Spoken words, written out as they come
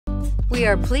We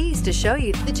are pleased to show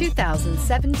you the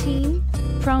 2017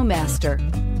 ProMaster.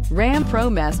 RAM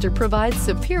ProMaster provides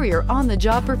superior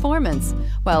on-the-job performance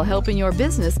while helping your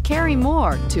business carry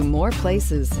more to more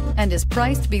places and is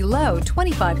priced below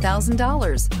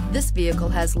 $25,000. This vehicle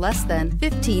has less than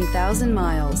 15,000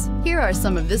 miles. Here are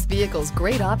some of this vehicle's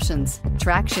great options: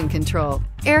 traction control,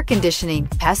 air conditioning,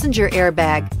 passenger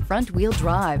airbag, front-wheel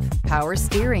drive, power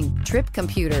steering, trip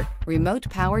computer, remote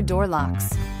power door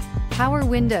locks, power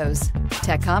windows,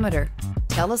 tachometer,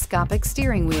 telescopic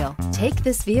steering wheel. Take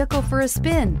this vehicle for a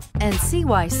spin and see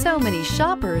why so many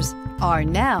shoppers are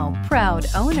now proud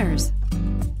owners.